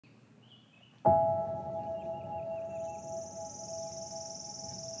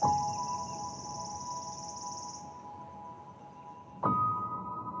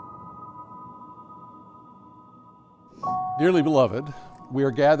Dearly beloved, we are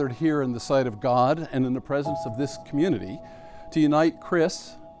gathered here in the sight of God and in the presence of this community to unite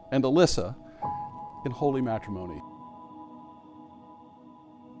Chris and Alyssa in holy matrimony.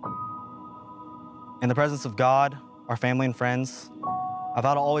 In the presence of God, our family and friends, I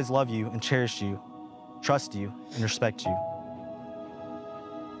vow to always love you and cherish you, trust you and respect you.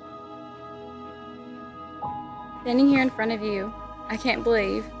 Standing here in front of you, I can't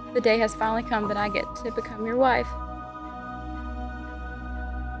believe the day has finally come that I get to become your wife.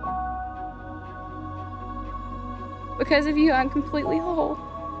 Because of you, I'm completely whole.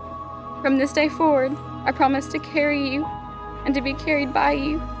 From this day forward, I promise to carry you and to be carried by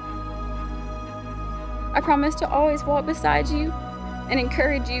you. I promise to always walk beside you and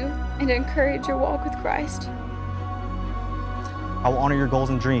encourage you and to encourage your walk with Christ. I will honor your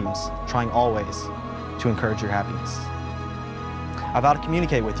goals and dreams, trying always to encourage your happiness. I vow to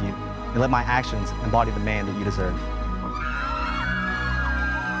communicate with you and let my actions embody the man that you deserve.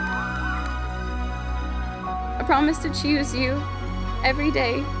 I promise to choose you every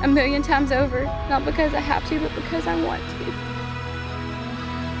day, 1,000,000 times over, not because I have to, but because I want to.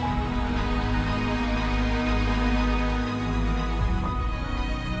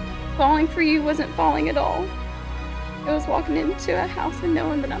 Falling for you wasn't falling at all. It was walking into a house and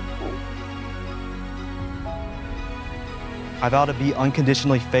knowing that I'm home. I vow to be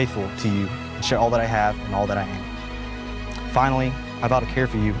unconditionally faithful to you and share all that I have and all that I am. Finally, I vow to care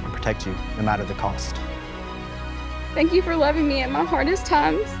for you and protect you, no matter the cost. Thank you for loving me at my hardest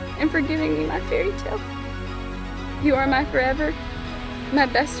times and for giving me my fairy tale. You are my forever, my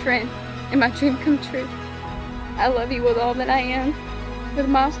best friend, and my dream come true. I love you with all that I am. With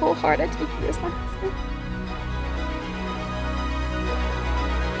my whole heart, I take you as my husband.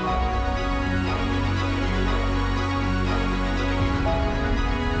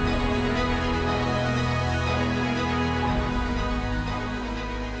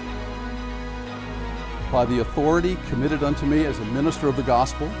 By the authority committed unto me as a minister of the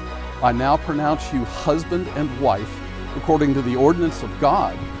gospel, I now pronounce you husband and wife according to the ordinance of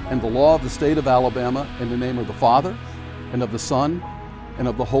God and the law of the state of Alabama, in the name of the Father, and of the Son, and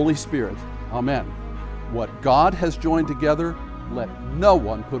of the Holy Spirit. Amen. What God has joined together, let no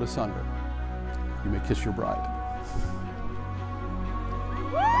one put asunder. You may kiss your bride.